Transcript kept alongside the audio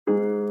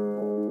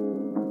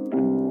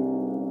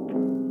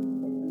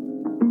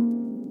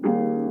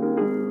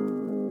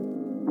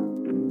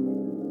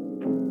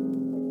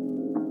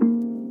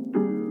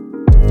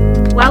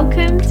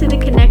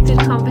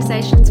Connected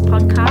Conversations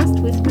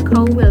podcast with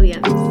Nicole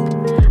Williams.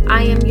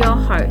 I am your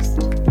host,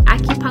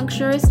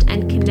 acupuncturist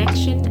and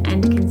connection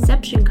and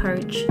conception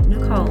coach,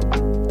 Nicole.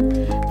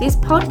 This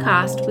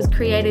podcast was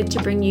created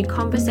to bring you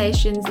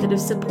conversations that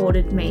have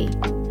supported me,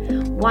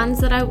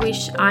 ones that I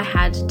wish I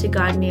had to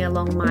guide me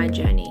along my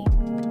journey.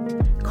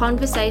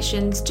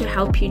 Conversations to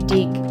help you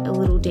dig a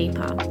little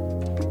deeper.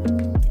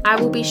 I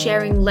will be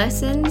sharing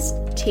lessons,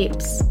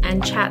 tips,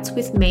 and chats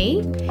with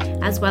me,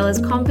 as well as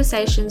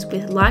conversations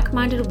with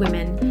like-minded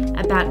women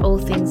about all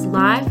things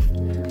life,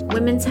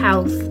 women's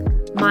health,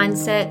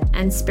 mindset,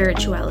 and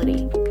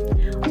spirituality,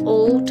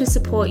 all to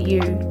support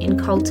you in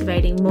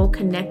cultivating more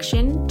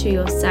connection to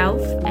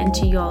yourself and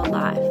to your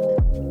life.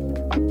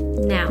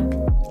 Now,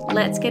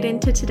 let's get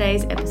into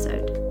today's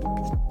episode.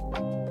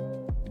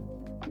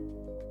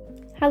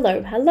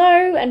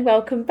 Hello, and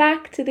welcome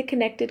back to the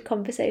Connected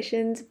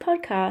Conversations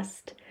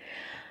podcast.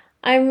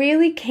 I'm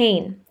really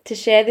keen to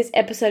share this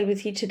episode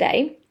with you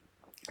today,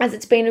 as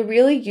it's been a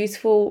really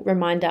useful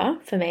reminder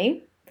for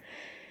me,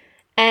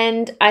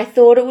 and I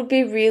thought it would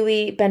be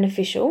really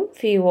beneficial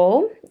for you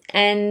all,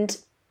 and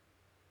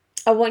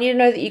I want you to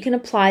know that you can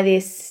apply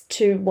this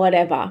to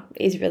whatever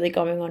is really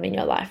going on in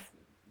your life.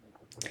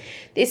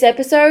 This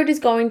episode is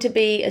going to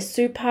be a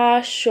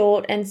super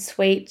short and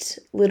sweet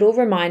little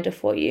reminder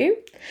for you,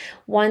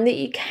 one that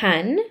you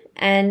can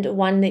and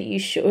one that you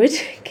should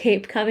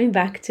keep coming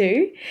back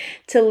to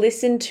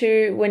listen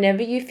to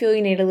whenever you feel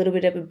you need a little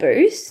bit of a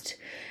boost,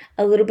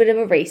 a little bit of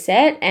a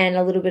reset, and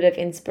a little bit of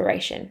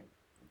inspiration.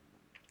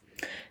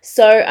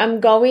 So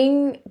I'm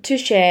going to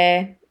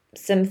share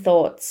some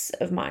thoughts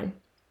of mine.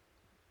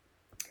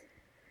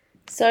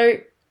 So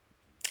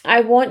I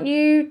want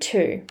you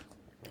to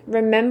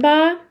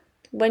remember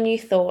when you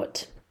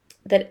thought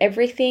that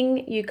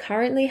everything you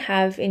currently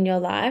have in your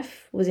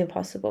life was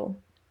impossible.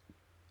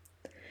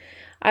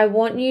 I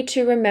want you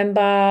to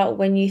remember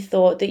when you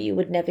thought that you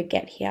would never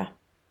get here.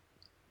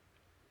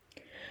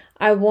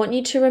 I want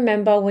you to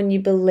remember when you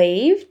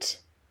believed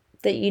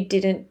that you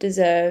didn't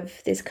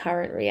deserve this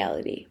current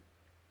reality.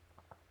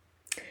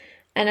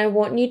 And I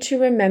want you to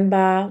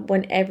remember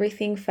when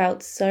everything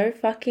felt so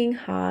fucking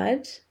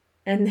hard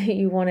and that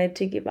you wanted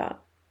to give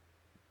up.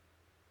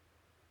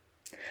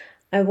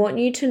 I want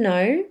you to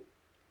know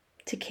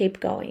to keep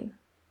going.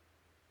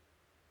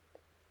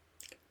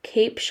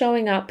 Keep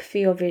showing up for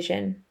your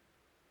vision.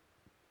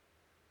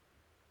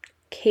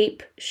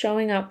 Keep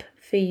showing up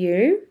for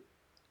you.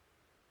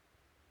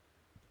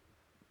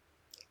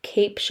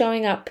 Keep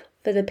showing up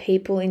for the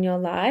people in your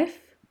life.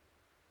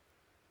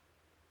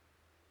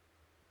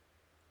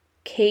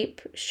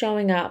 Keep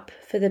showing up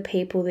for the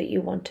people that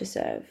you want to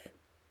serve.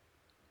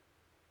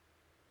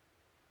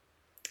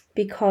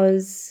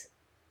 Because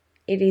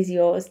it is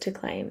yours to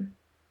claim.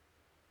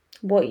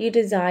 What you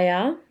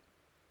desire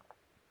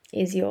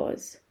is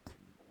yours.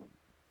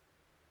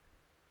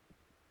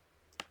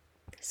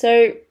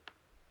 So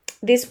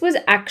this was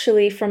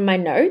actually from my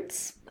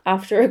notes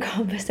after a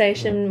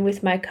conversation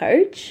with my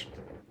coach.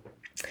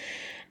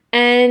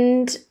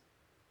 And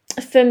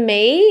for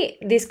me,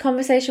 this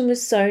conversation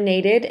was so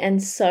needed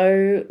and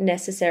so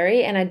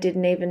necessary, and I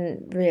didn't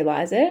even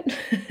realize it.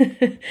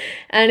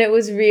 And it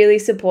was really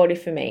supportive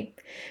for me.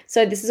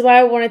 So this is why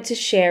I wanted to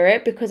share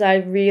it, because I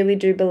really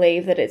do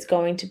believe that it's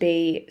going to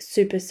be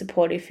super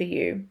supportive for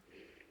you.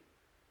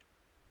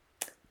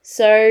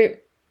 So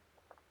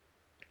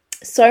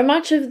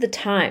much of the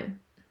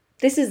time,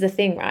 this is the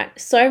thing, right?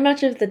 So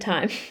much of the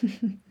time,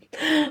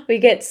 we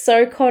get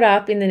so caught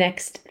up in the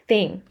next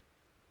thing,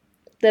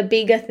 the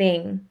bigger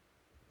thing,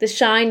 the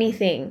shiny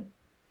thing,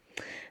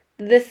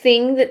 the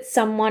thing that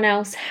someone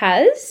else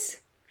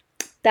has,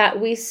 that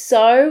we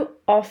so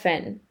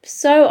often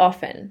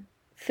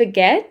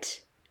forget,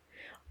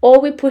 or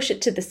we push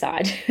it to the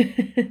side,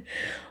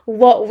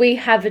 what we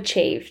have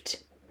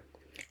achieved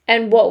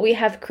and what we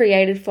have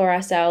created for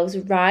ourselves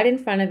right in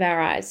front of our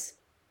eyes.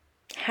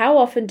 How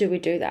often do we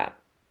do that?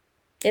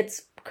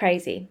 It's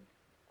crazy.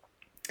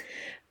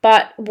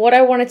 But what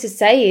I wanted to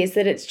say is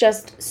that it's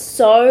just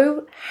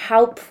so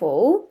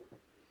helpful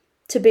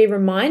to be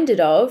reminded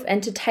of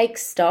and to take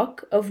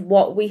stock of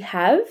what we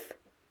have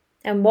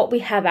and what we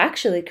have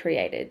actually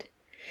created,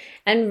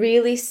 and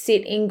really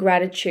sit in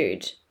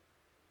gratitude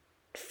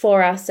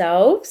for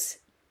ourselves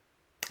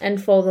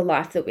and for the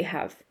life that we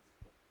have.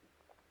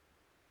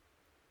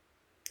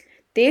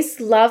 This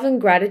love and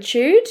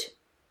gratitude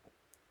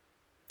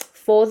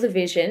for the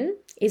vision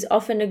is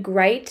often a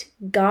great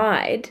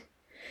guide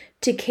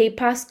to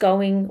keep us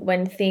going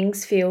when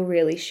things feel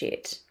really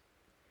shit.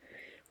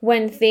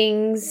 When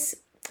things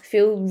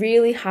feel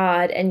really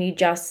hard and you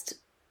just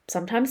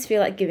sometimes feel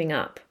like giving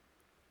up.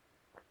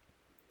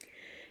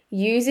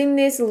 Using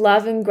this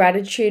love and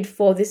gratitude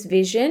for this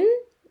vision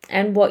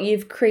and what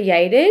you've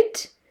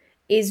created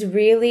is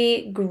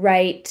really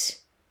great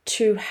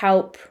to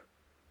help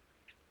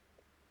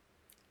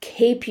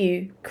keep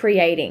you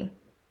creating,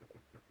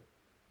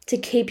 to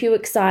keep you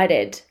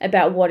excited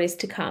about what is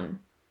to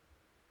come,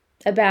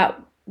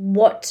 about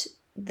what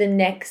the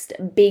next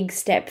big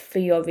step for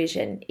your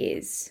vision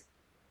is.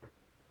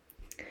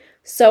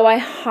 So I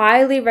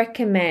highly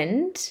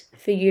recommend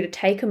for you to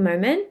take a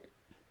moment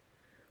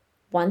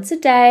once a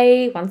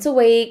day, once a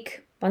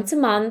week, once a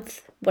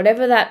month,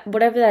 whatever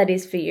that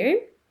is for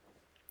you,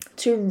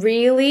 to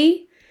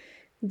really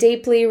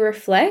deeply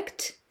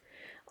reflect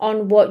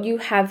on what you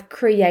have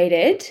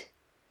created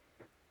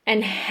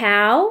and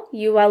how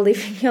you are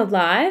living your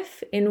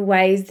life in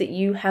ways that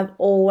you have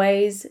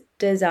always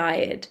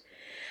desired.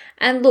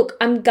 And look,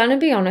 I'm going to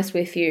be honest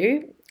with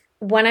you.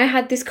 When I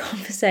had this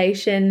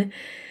conversation,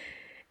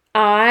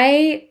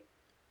 the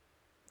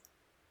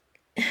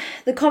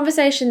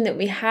conversation that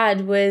we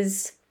had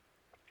was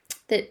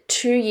that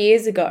 2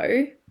 years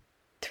ago,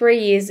 3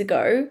 years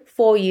ago,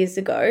 4 years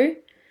ago,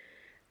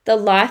 the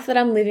life that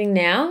I'm living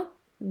now,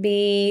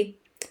 the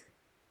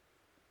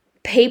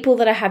people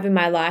that I have in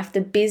my life,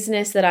 the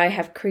business that I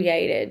have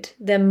created,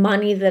 the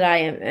money that I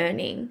am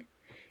earning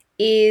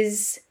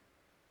is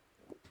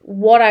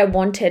what I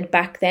wanted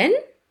back then,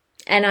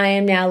 and I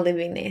am now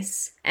living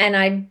this. And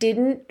it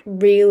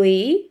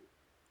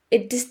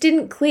just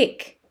didn't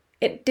click.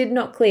 It did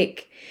not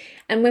click.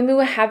 And when we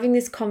were having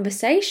this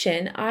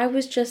conversation, I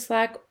was just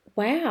like,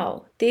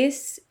 wow,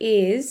 this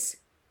is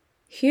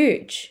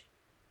huge.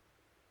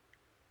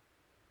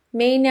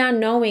 Me now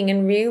knowing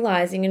and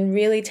realizing and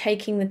really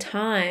taking the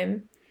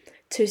time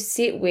to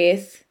sit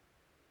with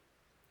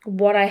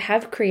what I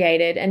have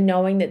created and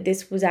knowing that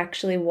this was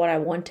actually what I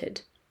wanted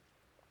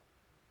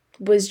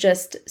was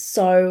just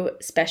so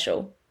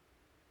special.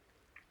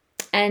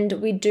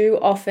 And we do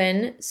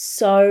often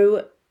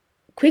so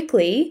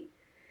quickly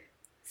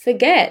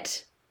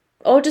forget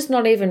or just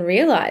not even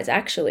realize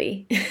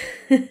actually.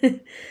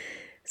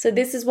 So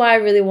this is why I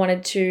really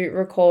wanted to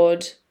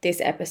record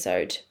this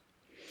episode.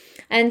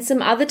 And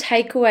some other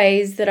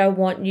takeaways that I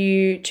want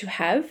you to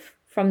have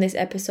from this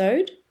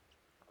episode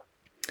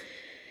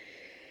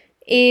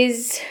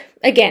is,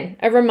 again,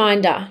 a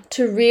reminder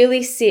to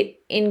really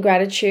sit in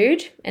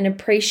gratitude and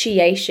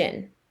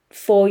appreciation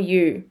for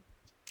you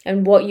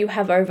and what you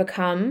have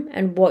overcome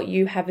and what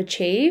you have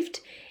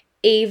achieved,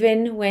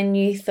 even when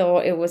you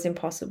thought it was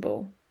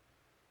impossible.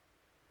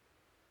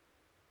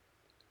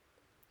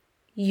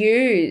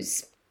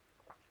 Use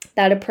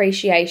that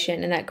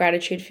appreciation and that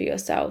gratitude for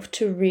yourself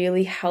to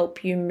really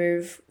help you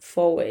move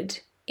forward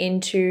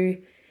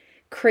into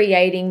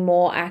creating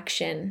more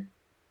action,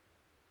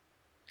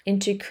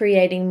 into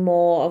creating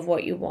more of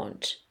what you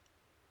want.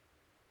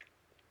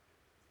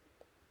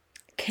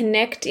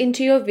 Connect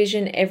into your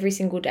vision every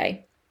single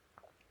day.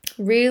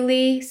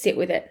 Really sit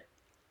with it.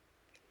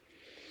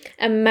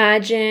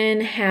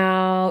 Imagine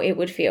how it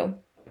would feel.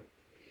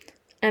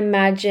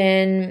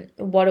 Imagine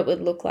what it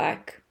would look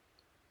like.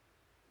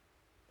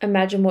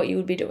 Imagine what you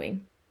would be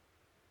doing.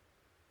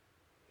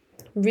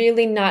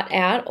 Really nut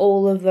out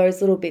all of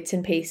those little bits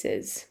and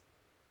pieces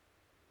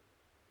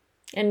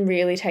and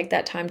really take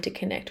that time to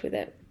connect with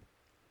it.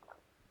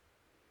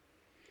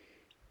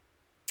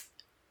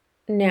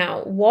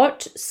 Now,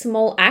 what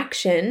small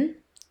action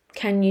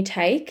can you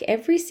take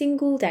every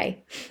single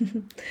day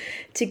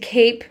to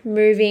keep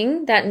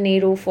moving that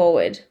needle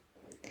forward?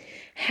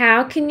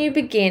 How can you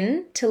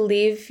begin to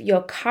live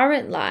your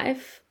current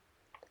life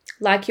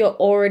like you're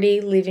already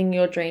living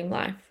your dream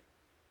life?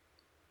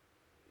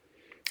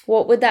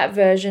 What would that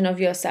version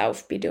of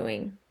yourself be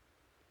doing?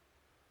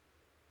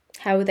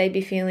 How would they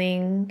be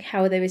feeling?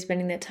 How would they be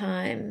spending their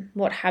time?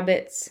 What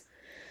habits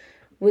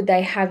would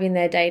they have in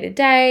their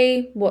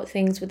day-to-day? What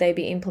things would they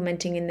be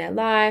implementing in their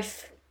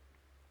life?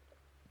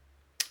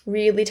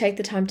 Really take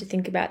the time to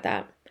think about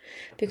that,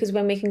 because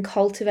when we can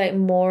cultivate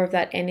more of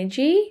that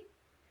energy,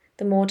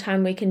 the more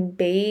time we can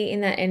be in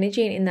that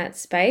energy and in that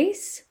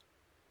space,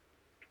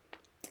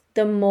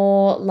 the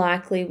more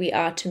likely we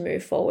are to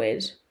move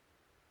forward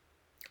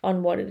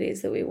on what it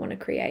is that we want to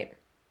create.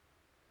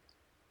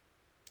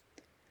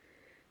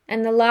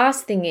 And the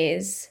last thing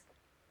is,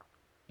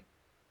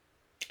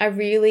 I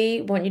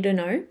really want you to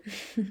know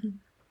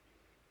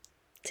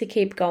to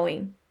keep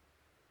going,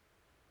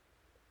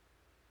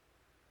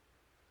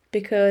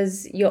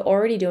 because you're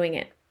already doing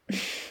it.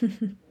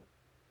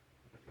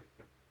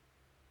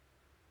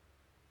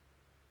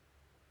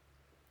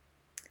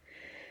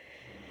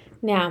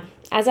 Now,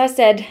 as I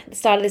said at the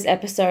start of this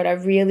episode, I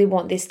really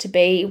want this to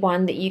be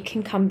one that you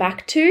can come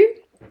back to,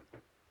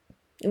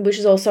 which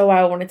is also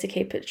why I wanted to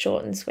keep it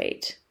short and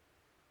sweet.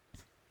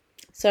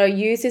 So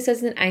use this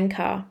as an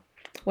anchor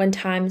when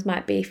times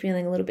might be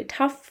feeling a little bit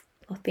tough,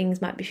 or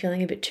things might be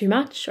feeling a bit too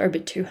much or a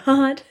bit too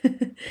hard,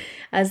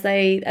 as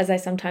they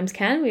sometimes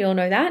can. We all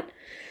know that.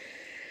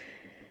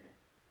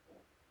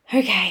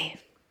 Okay,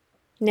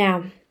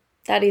 now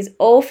that is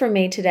all from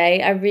me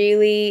today. I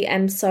really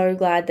am so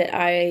glad that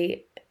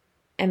I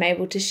am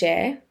able to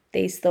share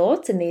these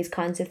thoughts and these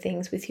kinds of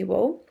things with you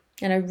all.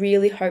 And I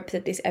really hope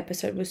that this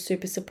episode was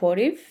super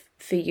supportive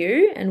for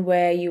you and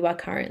where you are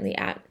currently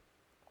at.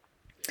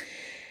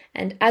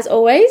 And as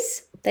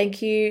always,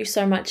 thank you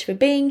so much for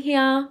being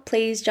here.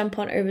 Please jump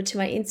on over to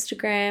my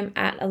Instagram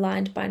at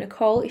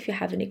alignedbynicole if you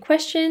have any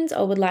questions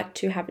or would like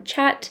to have a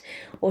chat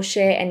or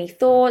share any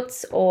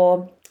thoughts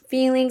or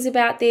feelings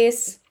about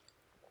this.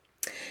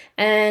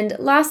 And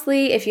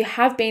lastly, if you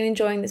have been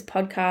enjoying this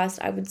podcast,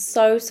 I would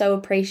so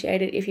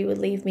appreciate it if you would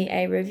leave me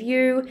a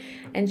review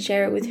and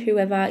share it with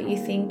whoever you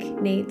think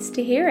needs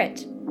to hear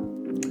it.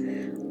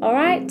 All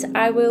right,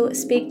 I will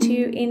speak to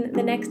you in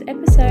the next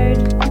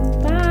episode.